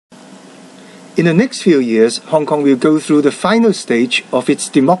In the next few years, Hong Kong will go through the final stage of its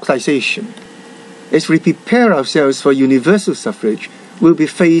democratization. As we prepare ourselves for universal suffrage, we'll be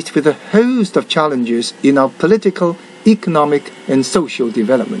faced with a host of challenges in our political, economic, and social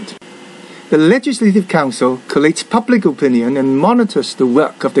development. The Legislative Council collates public opinion and monitors the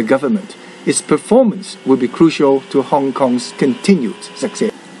work of the government. Its performance will be crucial to Hong Kong's continued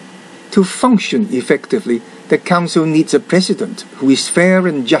success. To function effectively, the Council needs a president who is fair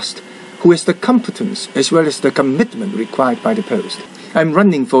and just, who has the competence as well as the commitment required by the post. I'm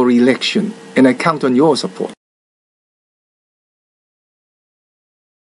running for re-election, and I count on your support.